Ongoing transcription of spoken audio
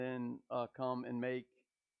and come and make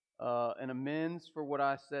an amends for what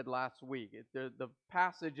I said last week. The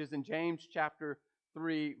passage is in James chapter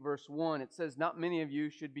 3, verse 1. It says, "Not many of you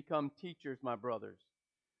should become teachers, my brothers,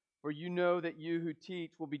 for you know that you who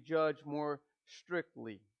teach will be judged more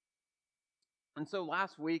strictly." And so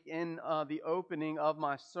last week, in the opening of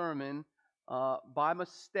my sermon, by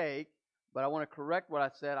mistake, but I want to correct what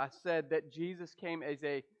I said that Jesus came as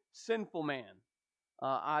a sinful man.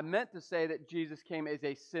 I meant to say that Jesus came as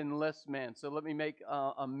a sinless man. So let me make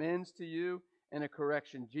amends to you and a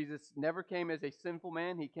correction. Jesus never came as a sinful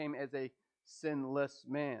man. He came as a sinless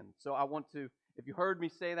man. So I want to, if you heard me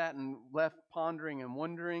say that and left pondering and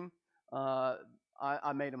wondering,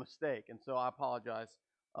 I made a mistake. And so I apologize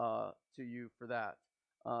to you for that.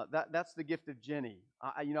 That's the gift of Jenny.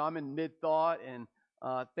 I'm in mid-thought and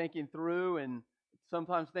thinking through, and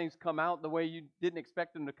sometimes things come out the way you didn't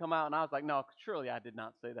expect them to come out. And I was like, no, surely I did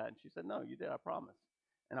not say that. And she said, no, you did, I promise.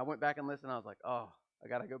 And I went back and listened. I was like, oh, I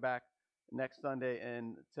got to go back next Sunday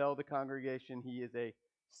and tell the congregation he is a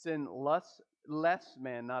sinless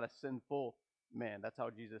man, not a sinful man. That's how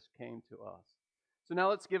Jesus came to us. So now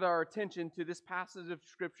let's give our attention to this passage of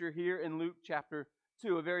Scripture here in Luke chapter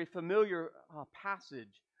 2, a very familiar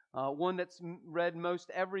passage, one that's read most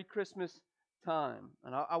every Christmas time.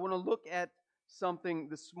 And I want to look at something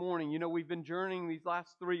this morning. You know, we've been journeying these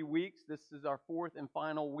last 3 weeks. This is our fourth and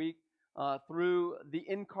final week through the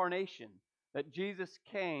incarnation, that Jesus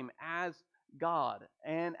came as God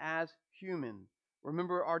and as human.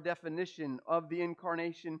 Remember, our definition of the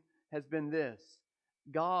incarnation has been this: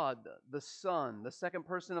 God, the Son, the second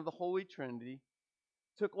person of the Holy Trinity,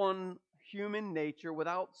 took on human nature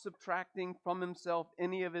without subtracting from himself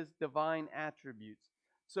any of his divine attributes.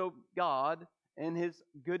 So God, in his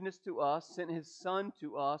goodness to us, sent his Son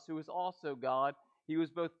to us, who is also God. He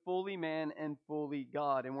was both fully man and fully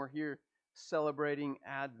God. And we're here celebrating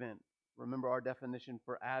Advent. Remember our definition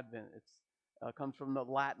for Advent. It comes from the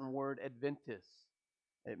Latin word adventus.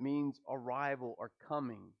 It means arrival or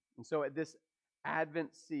coming. And so at this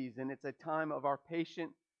Advent season, it's a time of our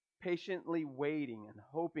patiently waiting and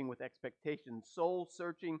hoping with expectation, soul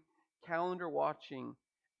searching, calendar watching,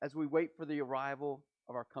 as we wait for the arrival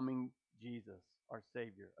of our coming Jesus, our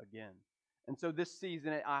Savior, again. And so this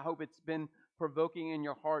season, I hope it's been provoking in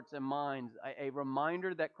your hearts and minds a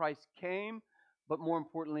reminder that Christ came, but more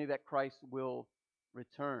importantly, that Christ will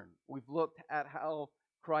return. We've looked at how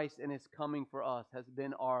Christ in his coming for us has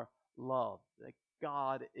been our love, that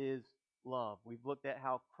God is love. We've looked at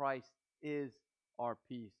how Christ is our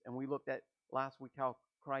peace. And we looked at last week how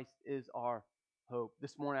Christ is our hope.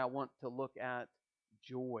 This morning I want to look at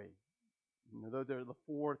joy. You know, those are the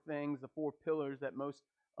four things, the four pillars that most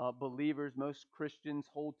believers, most Christians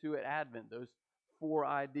hold to at Advent, those four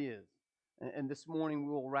ideas. And this morning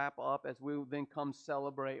we will wrap up as we will then come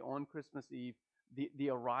celebrate on Christmas Eve the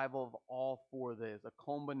arrival of all four of these, a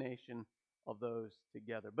culmination of those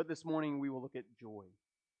together. But this morning we will look at joy.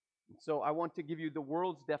 So I want to give you the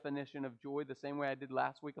world's definition of joy the same way I did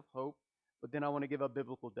last week of hope, but then I want to give a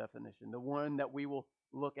biblical definition, the one that we will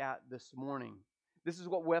look at this morning. This is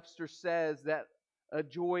what Webster says that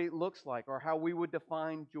joy looks like, or how we would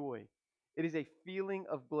define joy. It is a feeling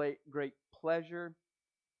of great pleasure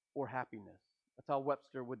or happiness. That's how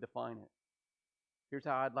Webster would define it. Here's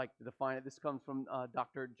how I'd like to define it. This comes from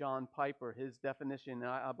Dr. John Piper, his definition, and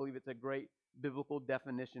I believe it's a great biblical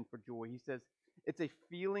definition for joy. He says, it's a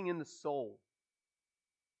feeling in the soul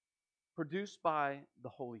produced by the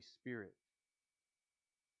Holy Spirit.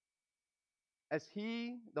 As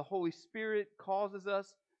He, the Holy Spirit, causes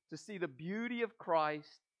us to see the beauty of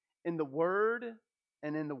Christ in the Word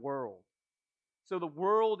and in the world. So the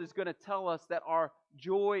world is going to tell us that our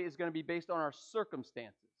joy is going to be based on our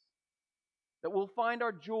circumstances, that we'll find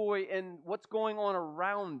our joy in what's going on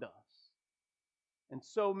around us. And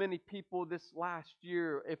so many people this last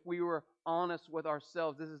year, if we were honest with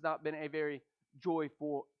ourselves, this has not been a very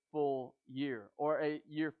joyful year, or a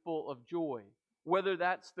year full of joy. Whether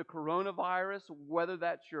that's the coronavirus, whether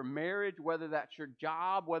that's your marriage, whether that's your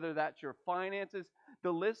job, whether that's your finances,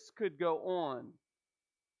 the list could go on.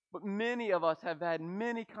 But many of us have had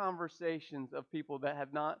many conversations of people that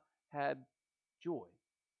have not had joy.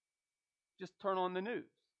 Just turn on the news.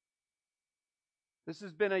 This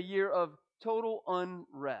has been a year of total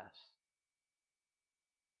unrest,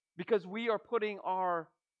 because we are putting our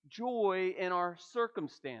joy in our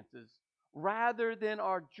circumstances rather than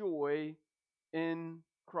our joy in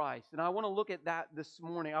Christ. And I want to look at that this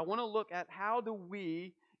morning. I want to look at how do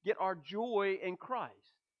we get our joy in Christ.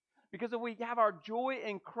 Because if we have our joy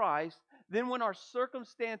in Christ, then when our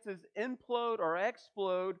circumstances implode or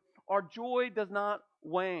explode, our joy does not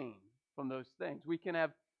wane from those things. We can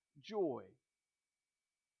have joy.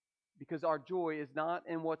 Because our joy is not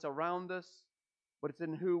in what's around us, but it's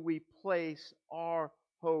in who we place our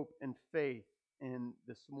hope and faith in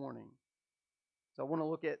this morning. So I want to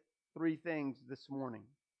look at three things this morning.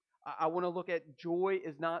 I want to look at joy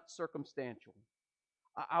is not circumstantial.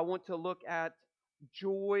 I want to look at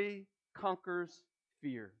joy conquers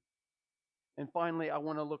fear. And finally, I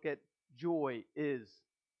want to look at joy is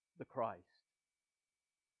the Christ.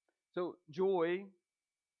 So joy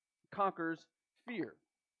conquers fear.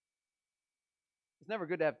 It's never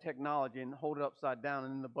good to have technology and hold it upside down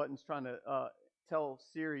and then the button's trying to tell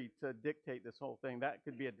Siri to dictate this whole thing. That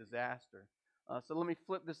could be a disaster. So let me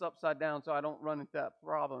flip this upside down so I don't run into that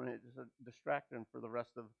problem and it's just a distraction for the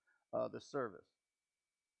rest of the service.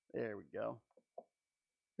 There we go.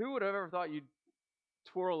 Who would have ever thought you'd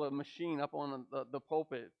twirl a machine up on the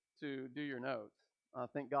pulpit to do your notes?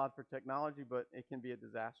 Thank God for technology, but it can be a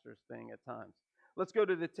disastrous thing at times. Let's go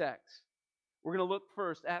to the text. We're going to look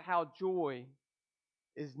first at how joy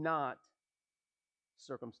is not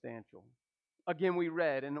circumstantial. Again, we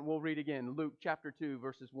read, and we'll read again, Luke chapter 2,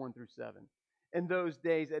 verses 1 through 7. In those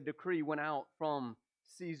days, a decree went out from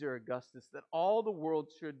Caesar Augustus that all the world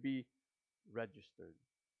should be registered.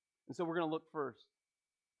 And so we're going to look first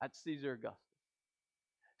at Caesar Augustus.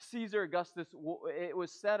 Caesar Augustus, it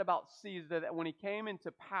was said about Caesar that when he came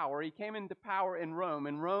into power in Rome,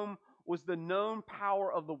 and Rome was the known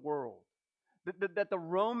power of the world. That the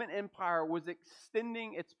Roman Empire was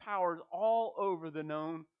extending its powers all over the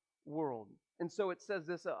known world. And so it says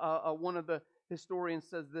this, one of the historians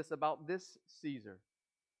says this about this Caesar,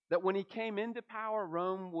 that when he came into power,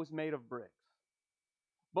 Rome was made of bricks.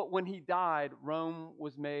 But when he died, Rome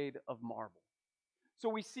was made of marble. So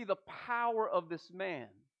we see the power of this man.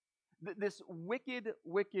 This wicked,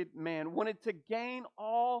 wicked man wanted to gain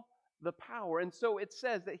all the power. And so it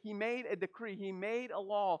says that he made a decree, he made a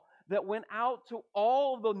law that went out to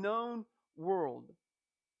all the known world,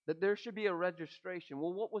 that there should be a registration.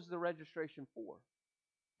 Well, what was the registration for?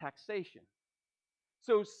 Taxation.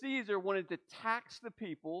 So Caesar wanted to tax the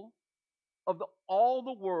people of all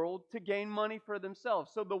the world to gain money for themselves.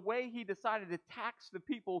 So the way he decided to tax the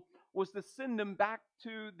people was to send them back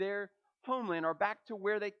to their homeland or back to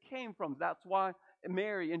where they came from. That's why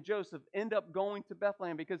Mary and Joseph end up going to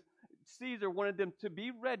Bethlehem, because Caesar wanted them to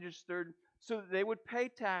be registered so that they would pay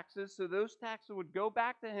taxes, so those taxes would go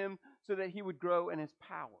back to him so that he would grow in his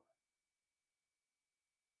power.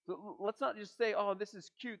 So let's not just say, oh, this is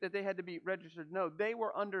cute that they had to be registered. No, they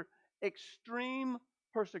were under extreme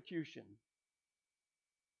persecution.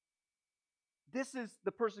 This is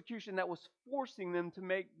the persecution that was forcing them to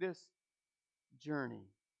make this journey.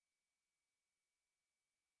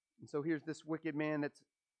 And so here's this wicked man that's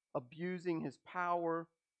abusing his power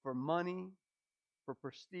for money, for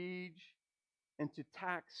prestige, and to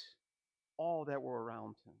tax all that were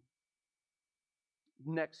around him.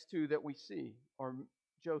 Next two that we see are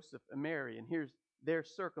Joseph and Mary, and here's their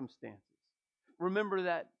circumstances. Remember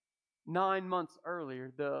that 9 months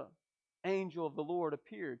earlier, the angel of the Lord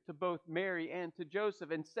appeared to both Mary and to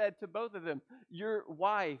Joseph and said to both of them, your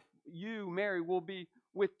wife, you, Mary, will be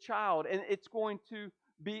with child, and it's going to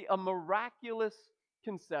be a miraculous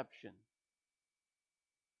conception.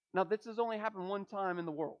 Now, this has only happened one time in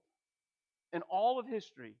the world, in all of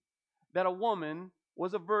history, that a woman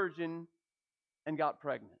was a virgin and got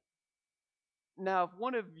pregnant. Now, if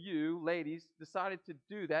one of you ladies decided to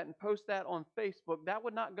do that and post that on Facebook, that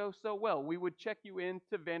would not go so well. We would check you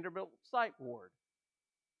into Vanderbilt Psych Ward.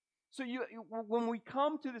 So when we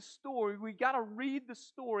come to the story, we got to read the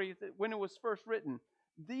story when it was first written.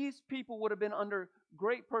 These people would have been under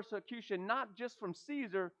great persecution, not just from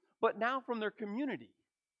Caesar, but now from their community.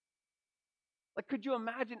 Like, could you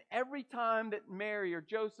imagine every time that Mary or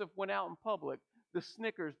Joseph went out in public, the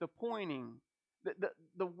snickers, the pointing,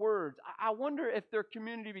 the words? I wonder if their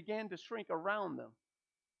community began to shrink around them.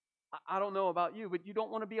 I don't know about you, but you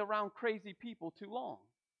don't want to be around crazy people too long.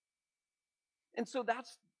 And so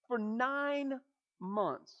that's for 9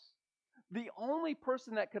 months. The only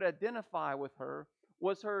person that could identify with her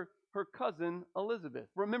was her cousin Elizabeth.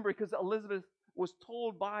 Remember, because Elizabeth was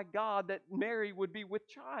told by God that Mary would be with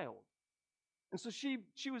child. And so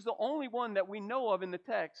she was the only one that we know of in the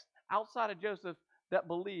text outside of Joseph that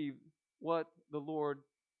believed what the Lord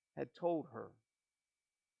had told her.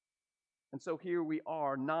 And so here we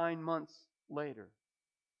are 9 months later,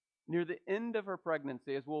 near the end of her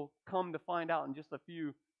pregnancy, as we'll come to find out in just a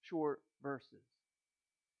few short verses.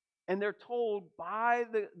 And they're told by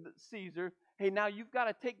the Caesar, hey, now you've got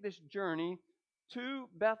to take this journey to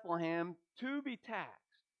Bethlehem to be taxed.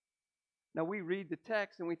 Now we read the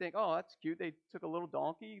text and we think, oh, that's cute. They took a little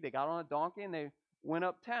donkey, they got on a donkey, and they went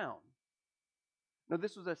uptown. No,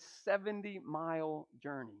 this was a 70-mile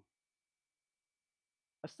journey.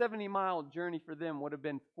 A 70-mile journey for them would have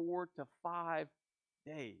been 4 to 5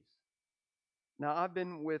 days. Now, I've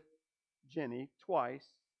been with Jenny twice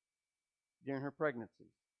during her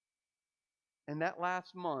pregnancy. And that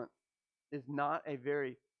last month is not a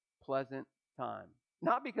very pleasant time.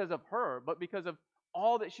 Not because of her, but because of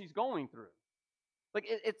all that she's going through. Like,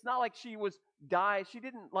 it's not like she was dying. She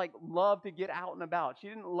didn't, like, love to get out and about. She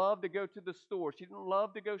didn't love to go to the store. She didn't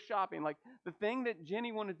love to go shopping. Like, the thing that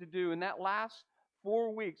Jenny wanted to do in that last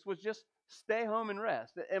 4 weeks was just stay home and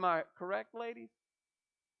rest. Am I correct, ladies?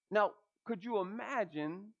 Now, could you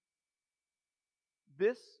imagine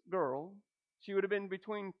this girl? She would have been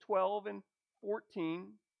between 12 and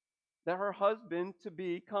 14, that her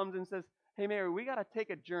husband-to-be comes and says, hey, Mary, we got to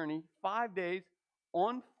take a journey 5 days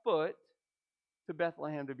on foot to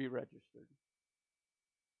Bethlehem to be registered.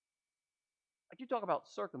 Like, you talk about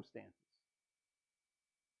circumstances.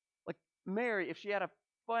 Like, Mary, if she had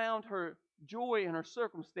found her joy in her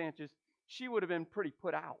circumstances, she would have been pretty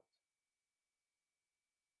put out.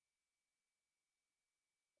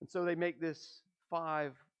 And so they make this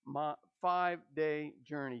 5-day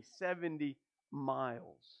journey, 70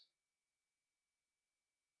 miles.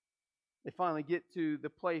 They finally get to the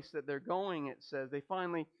place that they're going, it says. They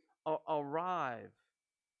finally arrive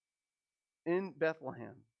in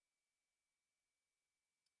Bethlehem.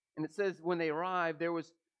 And it says when they arrived, there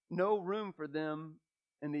was no room for them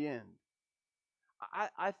in the inn.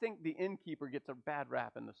 I think the innkeeper gets a bad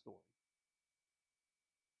rap in the story.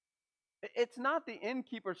 It's not the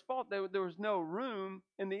innkeeper's fault that there was no room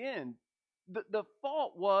in the inn. The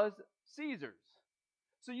fault was Caesar's.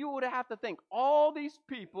 So you would have to think, all these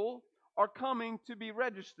people are coming to be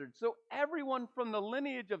registered. So everyone from the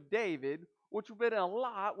lineage of David, which would have been a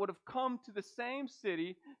lot, would have come to the same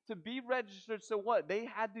city to be registered. So what? They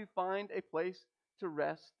had to find a place to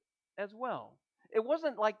rest as well. It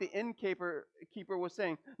wasn't like the innkeeper was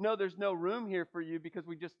saying, no, there's no room here for you because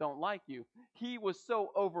we just don't like you. He was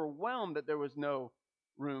so overwhelmed that there was no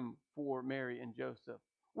room for Mary and Joseph.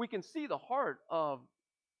 We can see the heart of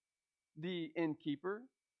the innkeeper.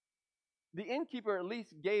 The innkeeper at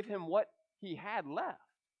least gave him what he had left.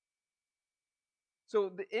 So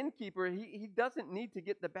the innkeeper, he doesn't need to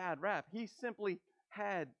get the bad rap. He simply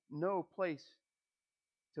had no place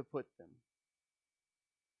to put them.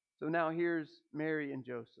 So now here's Mary and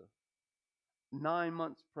Joseph, 9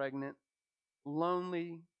 months pregnant,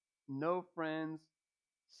 lonely, no friends,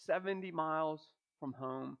 70 miles from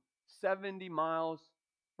home, 70 miles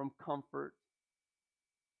from comfort.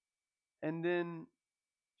 And then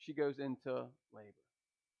she goes into labor.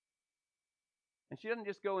 And she doesn't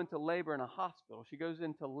just go into labor in a hospital. She goes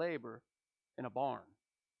into labor in a barn.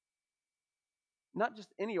 Not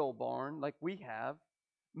just any old barn like we have.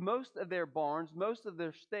 Most of their barns, most of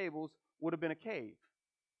their stables would have been a cave.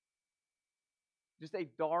 Just a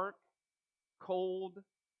dark, cold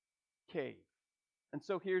cave. And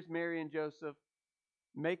so here's Mary and Joseph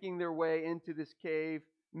making their way into this cave,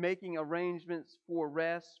 making arrangements for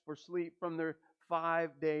rest, for sleep from their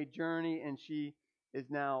 5-day journey, and she is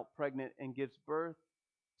now pregnant and gives birth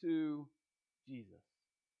to Jesus.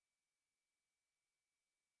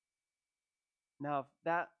 Now, if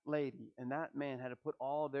that lady and that man had to put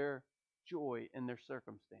all their joy in their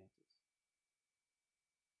circumstances,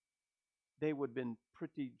 they would have been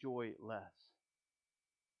pretty joyless.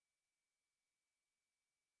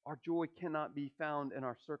 Our joy cannot be found in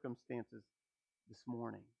our circumstances this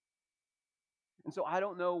morning. And so I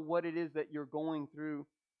don't know what it is that you're going through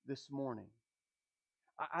this morning.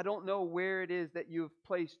 I don't know where it is that you've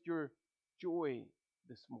placed your joy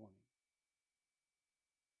this morning.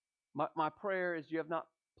 My prayer is you have not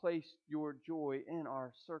placed your joy in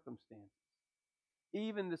our circumstances.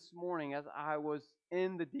 Even this morning, as I was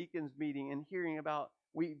in the deacons meeting and hearing about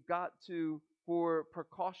we've got to, for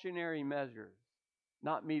precautionary measures,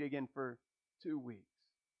 not meet again for 2 weeks.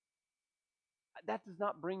 That does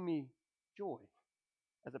not bring me joy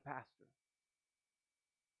as a pastor.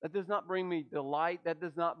 That does not bring me delight. That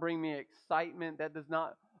does not bring me excitement. That does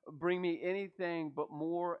not bring me anything but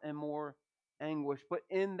more and more anguish. But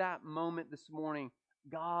in that moment this morning,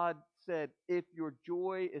 God said, if your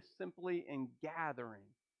joy is simply in gathering,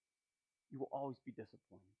 you will always be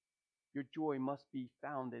disappointed. Your joy must be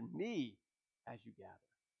found in me as you gather.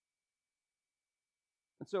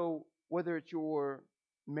 And so, whether it's your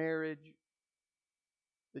marriage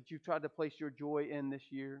that you've tried to place your joy in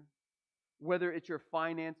this year, whether it's your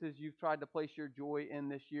finances you've tried to place your joy in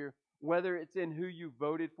this year, whether it's in who you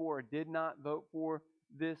voted for or did not vote for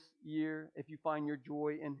this year, if you find your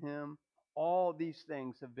joy in Him, all these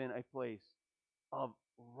things have been a place of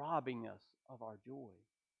robbing us of our joy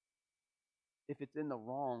if it's in the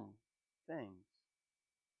wrong things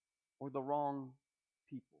or the wrong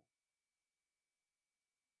people.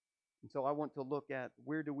 And so I want to look at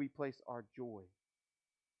where do we place our joy.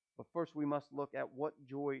 But first we must look at what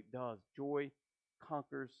joy does. Joy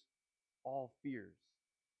conquers all fears.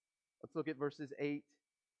 Let's look at verses 8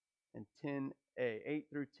 and 10a, 8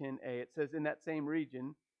 through 10a. It says, in that same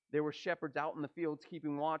region, there were shepherds out in the fields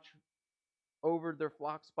keeping watch over their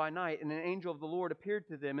flocks by night. And an angel of the Lord appeared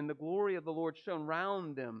to them, and the glory of the Lord shone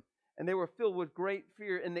round them. And they were filled with great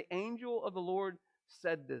fear. And the angel of the Lord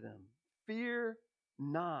said to them, fear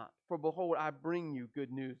not, for behold, I bring you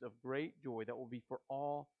good news of great joy that will be for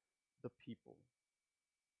all the people.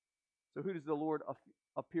 So who does the Lord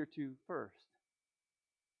appear to first?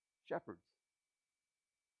 Shepherds.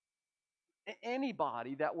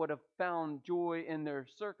 Anybody that would have found joy in their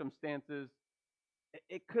circumstances,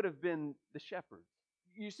 it could have been the shepherds.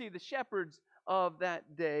 You see, the shepherds of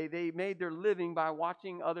that day, they made their living by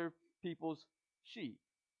watching other people's sheep.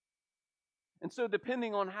 And so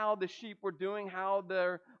depending on how the sheep were doing, how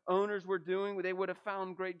their owners were doing, they would have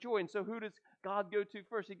found great joy. And so who does God go to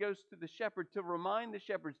first? He goes to the shepherd to remind the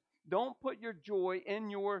shepherds, don't put your joy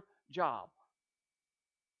in your job.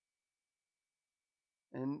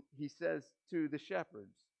 And he says to the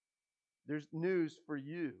shepherds, there's news for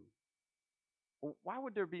you. Well, why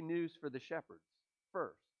would there be news for the shepherds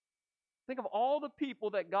first? Think of all the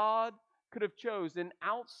people that God could have chosen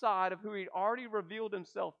outside of who he'd already revealed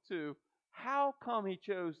himself to. How come he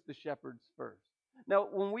chose the shepherds first? Now,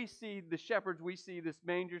 when we see the shepherds, we see this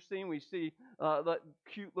manger scene. We see the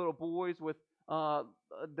cute little boys with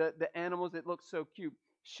the animals. It looks so cute.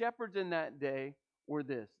 Shepherds in that day were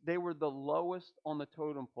this. They were the lowest on the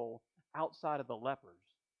totem pole outside of the lepers.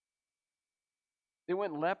 It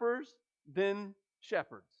went lepers, then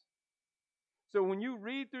shepherds. So when you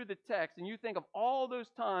read through the text and you think of all those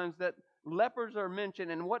times that lepers are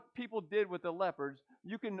mentioned and what people did with the lepers,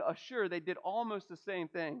 you can assure they did almost the same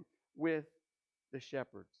thing with the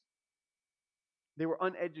shepherds. They were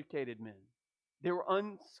uneducated men. They were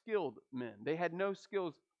unskilled men. They had no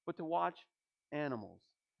skills but to watch animals.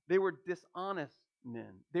 They were dishonest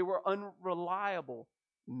men. They were unreliable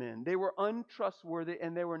men. They were untrustworthy,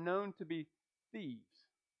 and they were known to be thieves.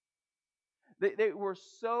 They were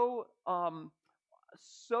so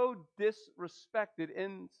disrespected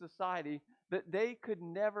in society that they could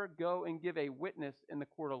never go and give a witness in the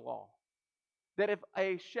court of law. That if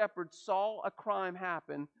a shepherd saw a crime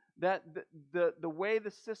happen, that the way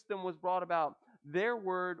the system was brought about, their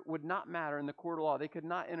word would not matter in the court of law. They could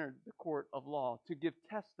not enter the court of law to give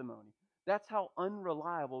testimony. That's how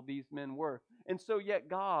unreliable these men were. And so yet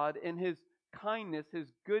God, in his kindness,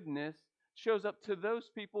 his goodness, shows up to those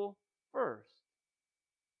people first.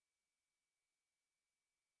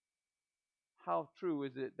 How true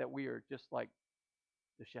is it that we are just like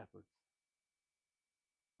the shepherds?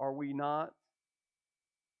 Are we not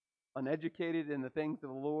uneducated in the things of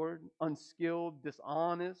the Lord, unskilled,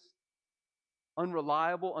 dishonest,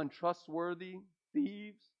 unreliable, untrustworthy,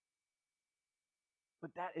 thieves?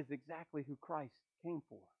 But that is exactly who Christ came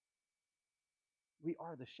for. We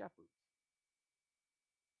are the shepherds.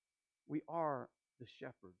 We are the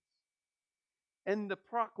shepherds. And the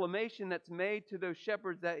proclamation that's made to those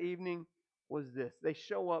shepherds that evening was this. They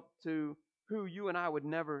show up to who you and I would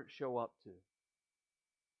never show up to.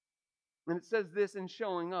 And it says this in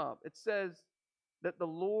showing up. It says that the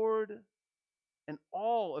Lord and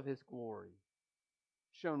all of his glory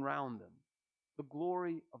shone round them. The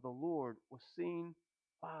glory of the Lord was seen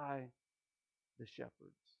by the shepherds.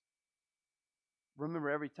 Remember,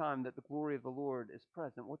 every time that the glory of the Lord is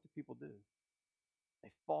present, what do people do?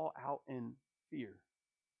 They fall out in fear.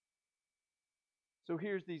 So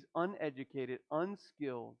here's these uneducated,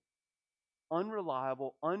 unskilled,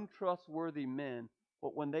 unreliable, untrustworthy men,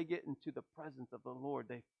 but when they get into the presence of the Lord,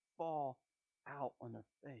 they fall out on their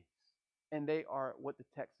face. And they are, what the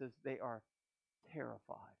text says, they are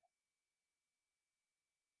terrified.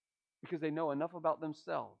 Because they know enough about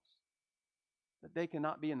themselves that they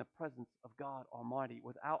cannot be in the presence of God Almighty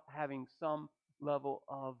without having some level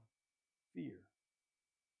of fear.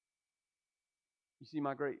 You see,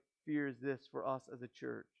 my great fear is this for us as a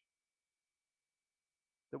church,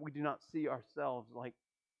 that we do not see ourselves like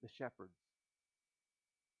the shepherds.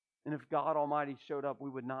 And if God Almighty showed up, we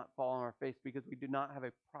would not fall on our face because we do not have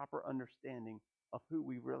a proper understanding of who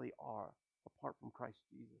we really are apart from Christ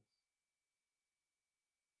Jesus.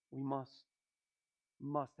 We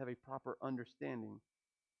must have a proper understanding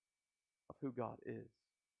of who God is.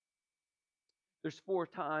 There's 4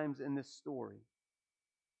 times in this story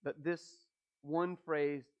that this one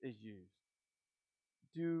phrase is used.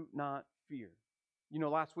 do not fear. You know,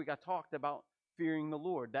 last week I talked about fearing the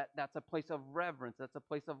Lord. That's a place of reverence, that's a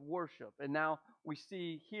place of worship. And now we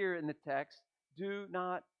see here in the text, do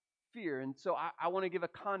not fear. And so I want to give a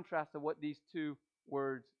contrast of what these two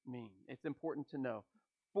words mean. It's important to know.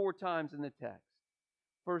 4 times in the text.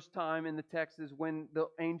 First time in the text is when the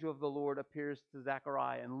angel of the Lord appears to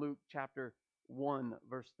Zechariah in Luke chapter 1,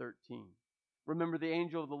 verse 13. Remember, the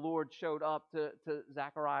angel of the Lord showed up to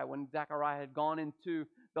Zechariah when Zechariah had gone into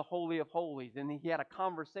the Holy of Holies, and he had a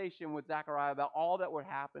conversation with Zechariah about all that would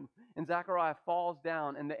happen. And Zechariah falls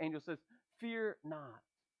down, and the angel says, "Fear not."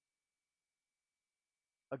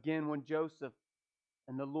 Again, when Joseph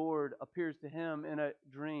and the Lord appears to him in a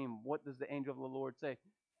dream, what does the angel of the Lord say?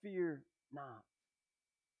 "Fear not."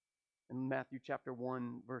 In Matthew chapter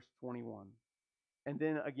 1, verse 21. And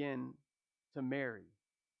then again to Mary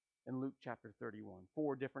in Luke chapter 31,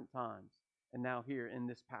 4 different times. And now here in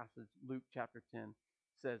this passage, Luke chapter 10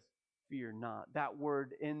 says, "Fear not." That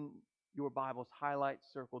word in your Bible's highlight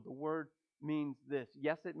circled. The word means this.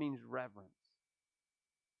 Yes, it means reverence,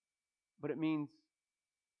 but it means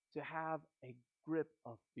to have a grip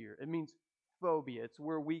of fear. It means phobia. It's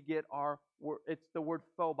where we get it's the word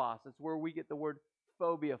phobos. It's where we get the word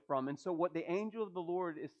phobia from. And so what the angel of the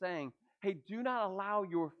Lord is saying, hey, do not allow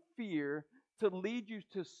your fear to lead you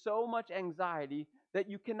to so much anxiety that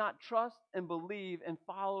you cannot trust and believe and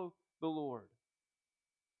follow the Lord.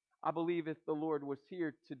 I believe if the Lord was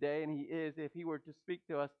here today, and He is, if He were to speak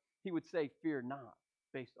to us, He would say, "Fear not,"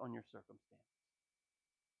 based on your circumstance.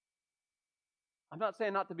 I'm not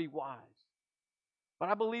saying not to be wise, but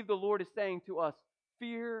I believe the Lord is saying to us,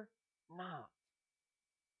 fear not.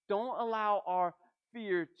 Don't allow our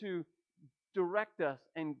fear to direct us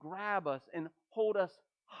and grab us and hold us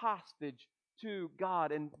hostage to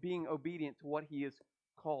God and being obedient to what He has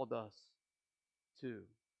called us to.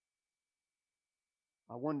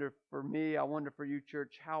 I wonder for me, I wonder for you,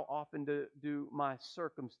 church, how often do my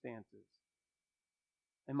circumstances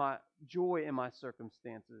and my joy in my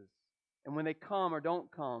circumstances, and when they come or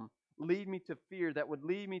don't come, lead me to fear that would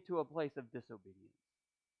lead me to a place of disobedience?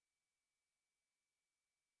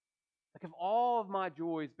 Like if all of my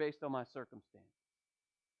joy is based on my circumstance,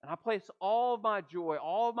 and I place all of my joy,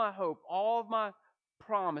 all of my hope, all of my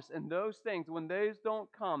promise in those things, when those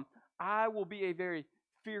don't come, I will be a very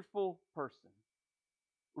fearful person,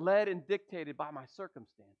 led and dictated by my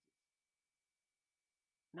circumstances,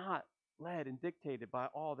 not led and dictated by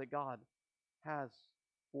all that God has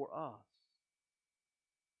for us.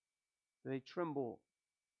 They tremble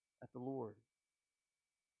at the Lord.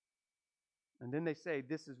 And then they say,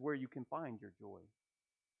 this is where you can find your joy.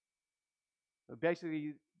 So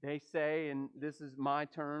basically, they say, and this is my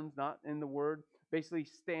terms, not in the Word, basically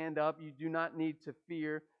stand up. You do not need to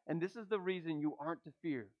fear. And this is the reason you aren't to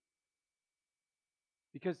fear.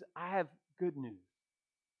 Because I have good news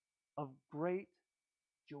of great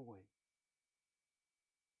joy.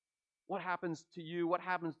 What happens to you? What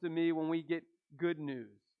happens to me when we get good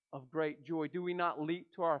news of great joy? Do we not leap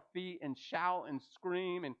to our feet and shout and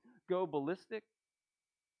scream and go ballistic?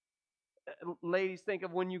 Ladies, think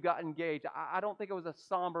of when you got engaged. I don't think it was a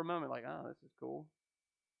somber moment like, oh, this is cool.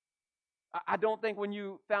 I don't think when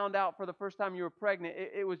you found out for the first time you were pregnant,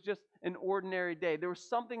 it was just an ordinary day. There was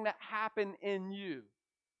something that happened in you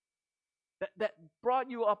that brought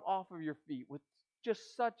you up off of your feet with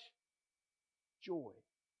just such joy.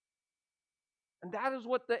 And that is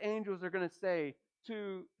what the angels are going to say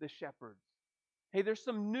to the shepherds. Hey, there's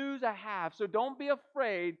some news I have, so don't be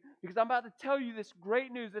afraid, because I'm about to tell you this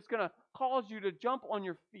great news that's going to cause you to jump on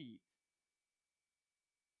your feet.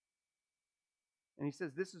 And he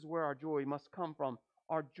says this is where our joy must come from.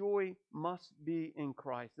 Our joy must be in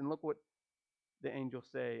Christ. And look what the angels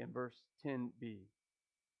say in verse 10b.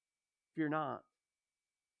 Fear not,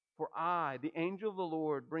 for I, the angel of the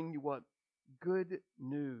Lord, bring you what? Good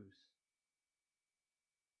news.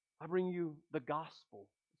 I bring you the gospel.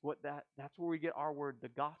 That's where we get our word, the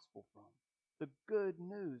gospel, from. The good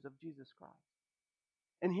news of Jesus Christ.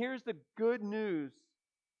 And here's the good news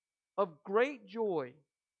of great joy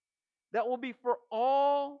that will be for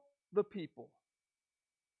all the people.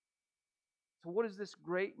 So what is this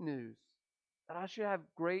great news that I should have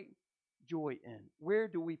great joy in? Where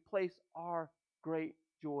do we place our great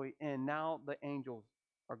joy in? Now the angels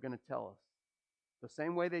are going to tell us. The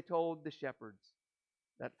same way they told the shepherds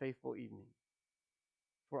that faithful evening.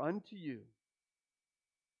 For unto you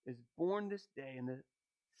is born this day in the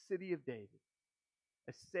city of David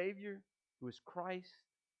a Savior who is Christ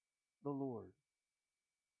the Lord.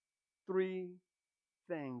 3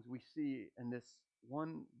 things we see in this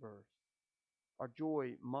one verse. Our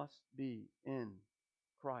joy must be in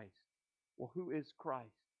Christ. Well, who is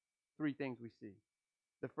Christ? Three things we see.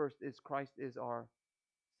 The first is Christ is our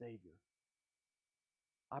Savior.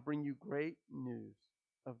 I bring you great news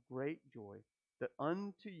of great joy that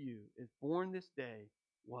unto you is born this day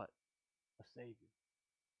what? A Savior.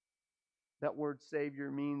 That word Savior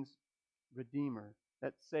means Redeemer.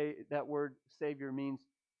 That word Savior means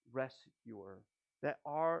rescuer. That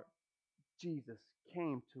our Jesus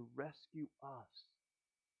came to rescue us.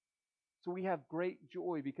 So we have great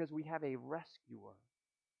joy because we have a rescuer.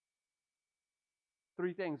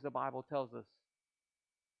 Three things the Bible tells us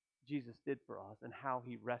Jesus did for us and how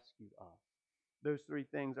he rescued us. Those three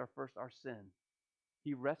things are first, our sin.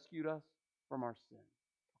 He rescued us from our sin.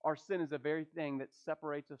 Our sin is the very thing that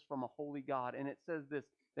separates us from a holy God. And it says this,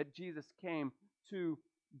 that Jesus came to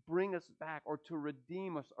bring us back or to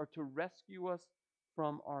redeem us or to rescue us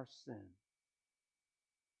from our sin.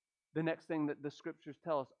 The next thing that the scriptures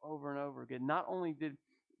tell us over and over again, not only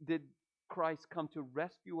did Christ come to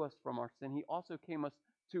rescue us from our sin, he also came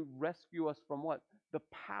to rescue us from what? The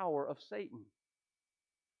power of Satan.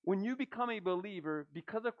 When you become a believer,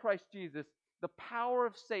 because of Christ Jesus, the power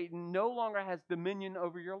of Satan no longer has dominion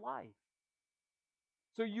over your life.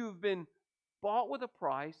 So you've been bought with a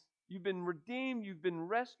price, you've been redeemed, you've been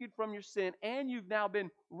rescued from your sin, and you've now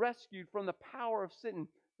been rescued from the power of Satan,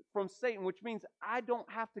 which means I don't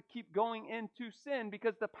have to keep going into sin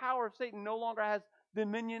because the power of Satan no longer has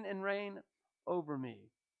dominion and reign over me.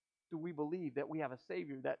 Do we believe that we have a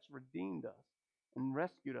Savior that's redeemed us and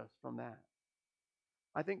rescued us from that?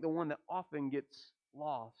 I think the one that often gets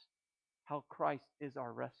lost, how Christ is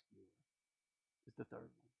our rescuer, is the third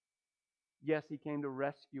one. Yes, he came to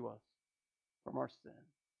rescue us from our sin.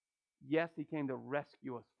 Yes, he came to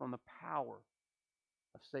rescue us from the power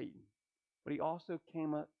of Satan. But he also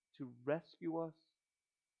came up to rescue us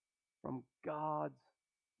from God's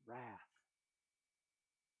wrath.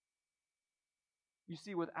 You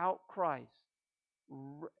see, without Christ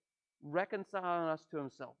reconciling us to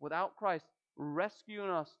himself, without Christ rescuing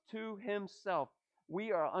us to himself,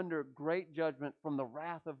 we are under great judgment from the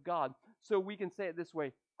wrath of God. So we can say it this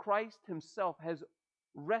way, Christ himself has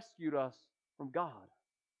rescued us from God.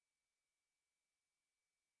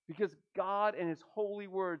 Because God in his holy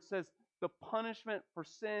word says the punishment for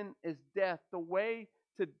sin is death. The way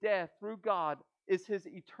to death through God is his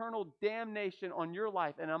eternal damnation on your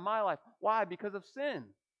life and on my life. Why? Because of sin.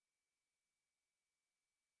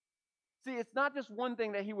 See, it's not just one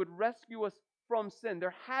thing that he would rescue us from sin.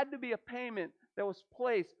 There had to be a payment that was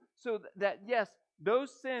placed so that, yes,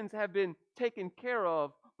 those sins have been taken care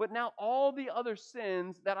of, but now all the other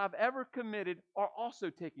sins that I've ever committed are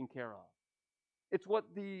also taken care of. It's what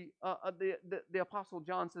the Apostle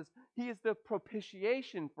John says. He is the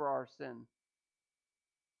propitiation for our sin.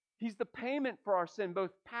 He's the payment for our sin,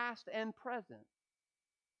 both past and present.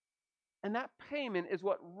 And that payment is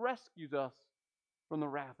what rescues us from the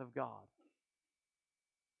wrath of God.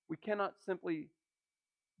 We cannot simply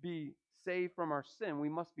be saved from our sin. We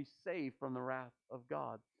must be saved from the wrath of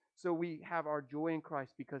God. So we have our joy in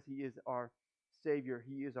Christ because he is our Savior.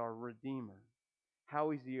 He is our Redeemer.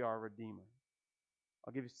 How is he our Redeemer?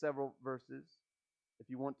 I'll give you several verses. If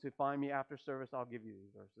you want to find me after service, I'll give you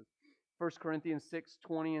these verses. 1 Corinthians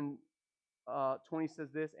 6:20 and 20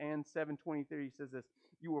 says this, and 7:23 says this.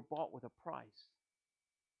 You were bought with a price.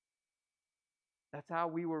 That's how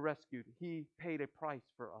we were rescued. He paid a price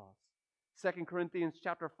for us. 2 Corinthians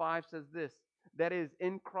chapter 5 says this, that is,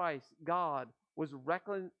 in Christ, God was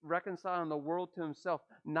reconciling the world to himself,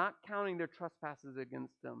 not counting their trespasses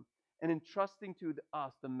against them, and entrusting to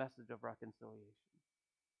us the message of reconciliation.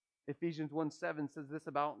 Ephesians 1:7 says this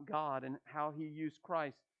about God and how he used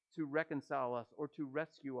Christ to reconcile us or to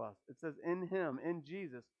rescue us. It says, in him, in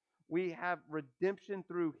Jesus, we have redemption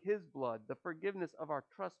through his blood, the forgiveness of our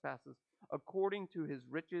trespasses, according to his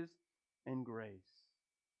riches and grace.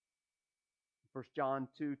 1 John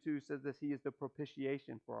 2:2 says this, he is the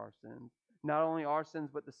propitiation for our sins. Not only our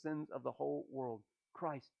sins, but the sins of the whole world.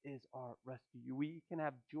 Christ is our rescue. We can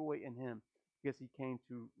have joy in him because he came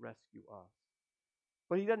to rescue us.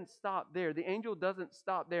 But he doesn't stop there. The angel doesn't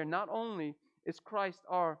stop there. Not only is Christ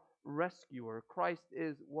our rescuer, Christ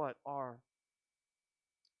is what? Our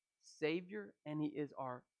Savior, and he is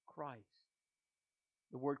our Christ.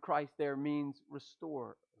 The word Christ there means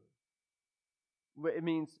restorer. It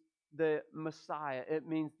means the Messiah. It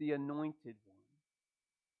means the anointed one.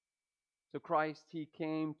 So Christ, he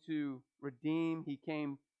came to redeem. He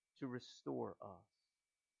came to restore us.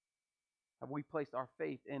 Have we placed our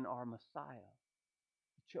faith in our Messiah?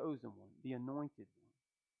 The chosen one, the anointed one,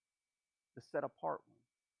 the set apart one.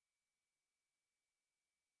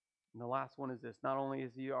 And the last one is this. Not only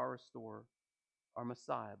is he our restorer, our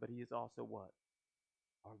Messiah, but he is also what?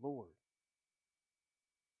 Our Lord.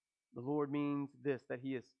 The Lord means this, that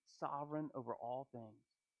he is sovereign over all things,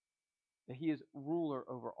 that he is ruler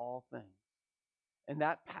over all things. In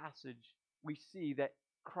that passage, we see that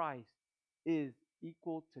Christ is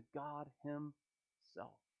equal to God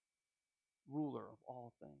himself, ruler of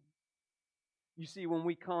all things. You see, when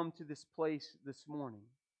we come to this place this morning,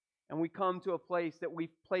 and we come to a place that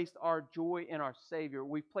we've placed our joy in our Savior,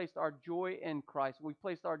 we've placed our joy in Christ, we've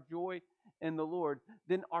placed our joy in the Lord,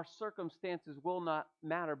 then our circumstances will not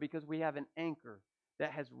matter because we have an anchor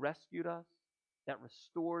that has rescued us, that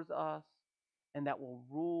restores us, and that will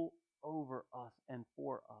rule over us and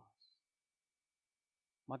for us.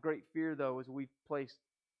 My great fear, though, is we've placed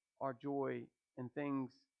our joy in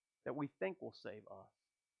things that we think will save us,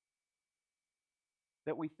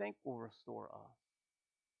 that we think will restore us,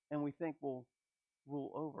 and we think will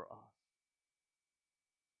rule over us.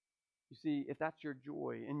 You see, if that's your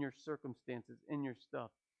joy in your circumstances, in your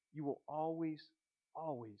stuff, you will always,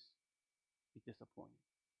 always be disappointed.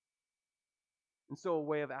 And so a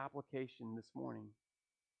way of application this morning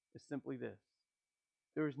is simply this.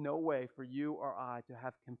 There is no way for you or I to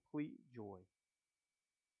have complete joy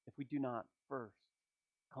if we do not first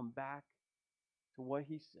come back to what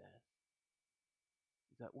he says,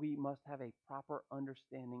 is that we must have a proper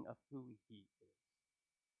understanding of who he is.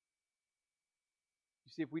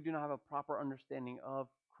 You see, if we do not have a proper understanding of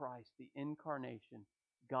Christ, the incarnation,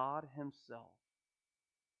 God himself,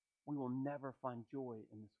 we will never find joy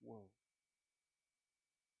in this world.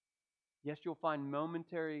 Yes, you'll find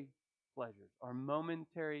momentary pleasures or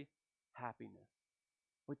momentary happiness,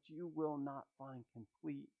 but you will not find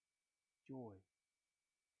complete joy.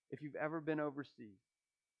 If you've ever been overseas,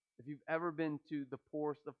 if you've ever been to the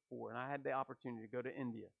poorest of poor, and I had the opportunity to go to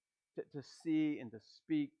India to see and to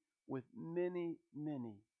speak with many,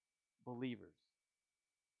 many believers,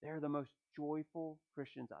 they're the most joyful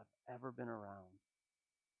Christians I've ever been around.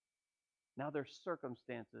 Now their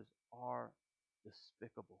circumstances are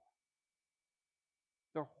despicable.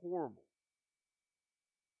 They're horrible.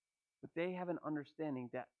 But they have an understanding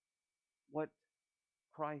that what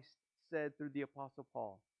Christ said through the Apostle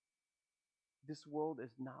Paul, this world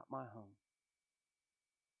is not my home.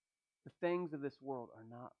 The things of this world are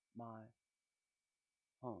not my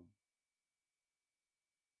home.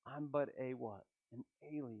 I'm but a what? An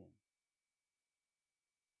alien.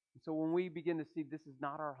 And so when we begin to see this is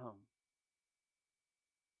not our home,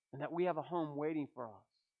 and that we have a home waiting for us,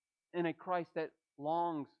 and a Christ that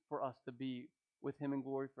longs for us to be with him in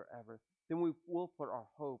glory forever, then we will put our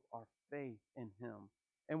hope, our faith in him.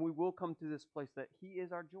 And we will come to this place that he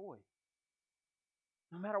is our joy.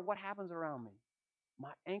 No matter what happens around me,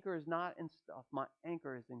 my anchor is not in stuff. My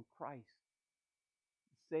anchor is in Christ,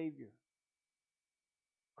 the Savior,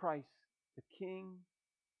 Christ, the King,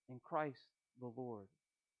 and Christ, the Lord.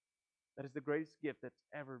 That is the greatest gift that's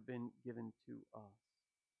ever been given to us.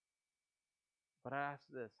 But I ask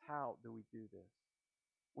this, how do we do this?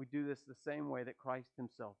 We do this the same way that Christ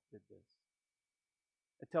himself did this.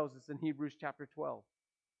 It tells us in Hebrews chapter 12.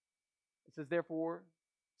 It says, therefore,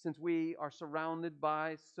 since we are surrounded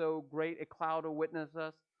by so great a cloud of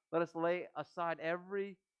witnesses, let us lay aside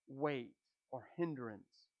every weight or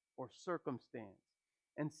hindrance or circumstance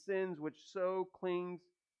and sins which so clings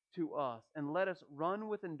to us, and let us run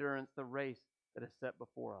with endurance the race that is set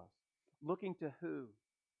before us. Looking to who?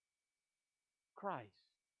 Christ,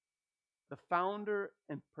 the founder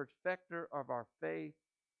and perfecter of our faith,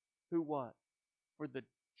 who what? For the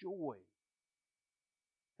joy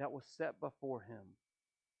that was set before him,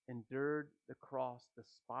 endured the cross,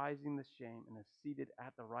 despising the shame, and is seated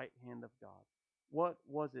at the right hand of God. What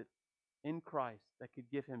was it in Christ that could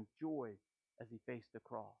give him joy as he faced the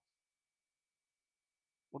cross?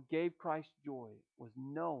 What gave Christ joy was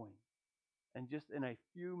knowing, and just in a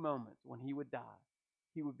few moments when he would die,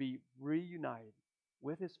 he would be reunited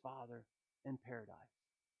with his Father in paradise.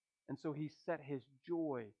 And so he set his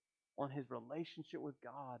joy on his relationship with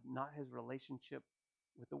God, not his relationship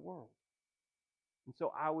with the world. And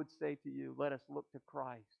so I would say to you, let us look to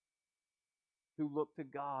Christ, who looked to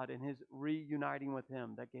God and his reuniting with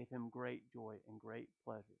him that gave him great joy and great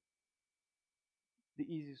pleasure. The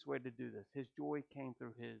easiest way to do this, his joy came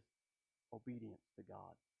through his obedience to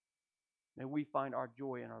God. May we find our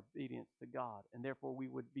joy in our obedience to God, and therefore we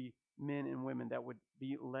would be men and women that would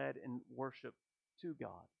be led in worship to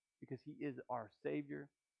God, because he is our Savior,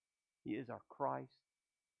 he is our Christ,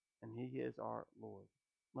 and he is our Lord.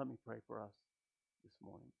 Let me pray for us this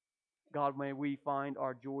morning. God, may we find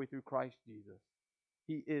our joy through Christ Jesus.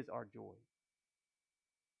 He is our joy.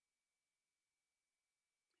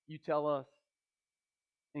 You tell us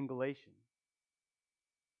in Galatians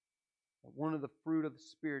One of the fruit of the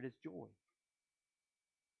Spirit is joy.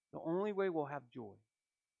 The only way we'll have joy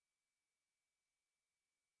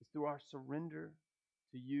is through our surrender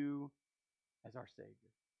to you as our Savior.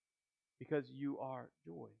 Because you are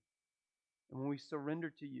joy. And when we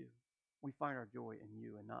surrender to you, we find our joy in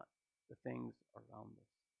you and not the things around us.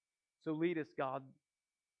 So lead us, God,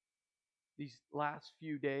 these last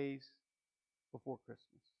few days before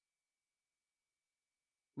Christmas.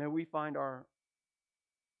 May we find our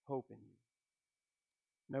hope in you.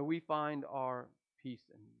 May we find our peace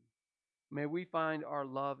in you. May we find our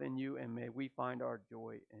love in you, and may we find our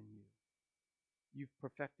joy in you. You've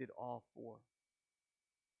perfected all four.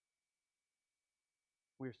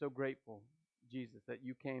 We are so grateful, Jesus, that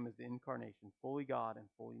you came as the incarnation, fully God and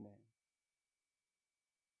fully man,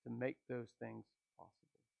 to make those things possible.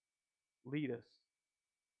 Lead us,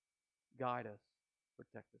 guide us,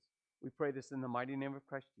 protect us. We pray this in the mighty name of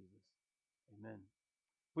Christ Jesus. Amen.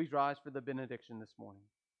 Please rise for the benediction this morning.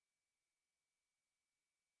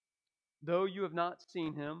 Though you have not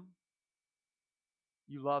seen him,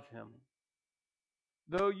 you love him.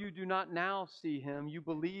 Though you do not now see him, you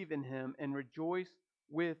believe in him and rejoice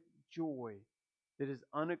with joy that is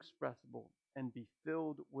unexpressible and be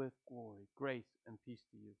filled with glory. Grace and peace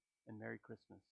to you, and Merry Christmas.